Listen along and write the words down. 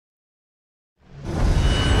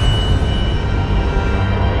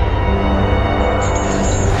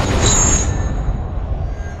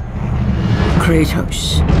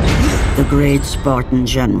Kratos, the great Spartan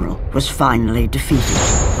general, was finally defeated.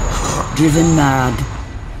 Driven mad,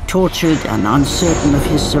 tortured and uncertain of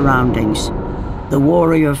his surroundings, the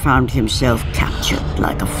warrior found himself captured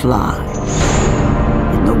like a fly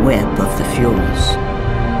in the web of the Furies.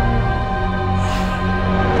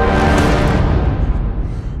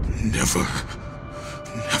 Never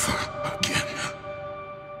again.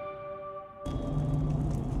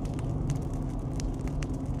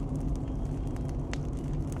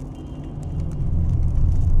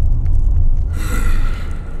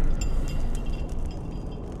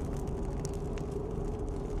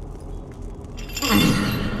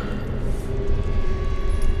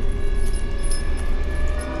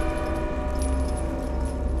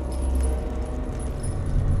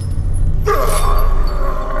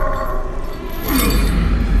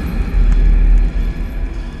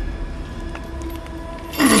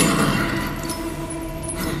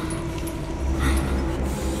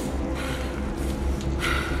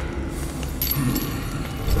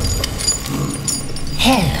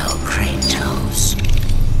 Hello, Kratos.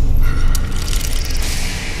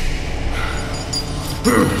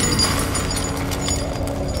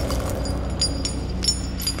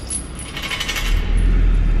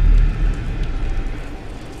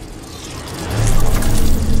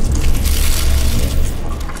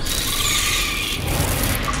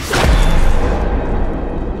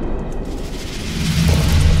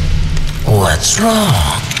 What's wrong?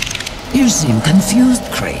 You seem confused,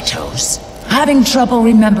 Kratos. Having trouble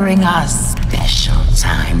remembering our special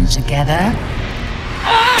time together?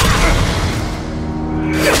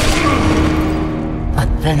 But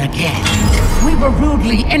then again, we were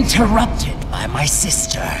rudely interrupted by my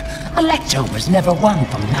sister. A leftovers never one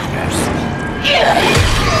from manners.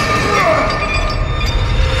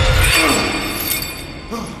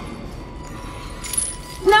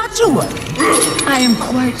 Not to worry. I am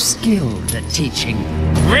quite skilled at teaching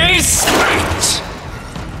respect.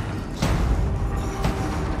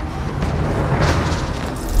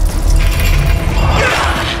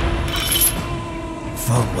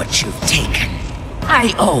 For what you've taken,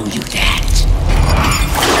 I owe you that.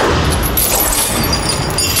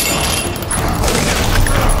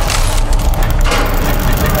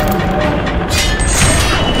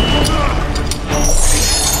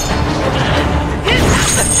 Is that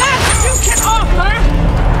the best you can offer?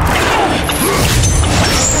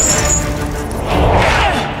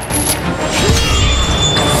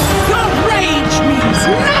 Your rage means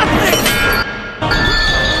nothing!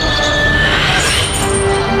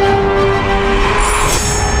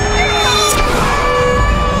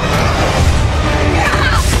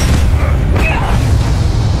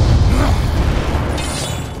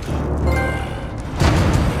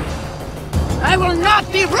 I will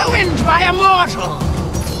not be ruined by a mortal!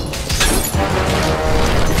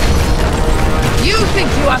 You think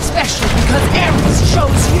you are special because Ares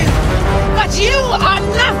chose you, but you are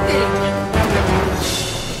nothing!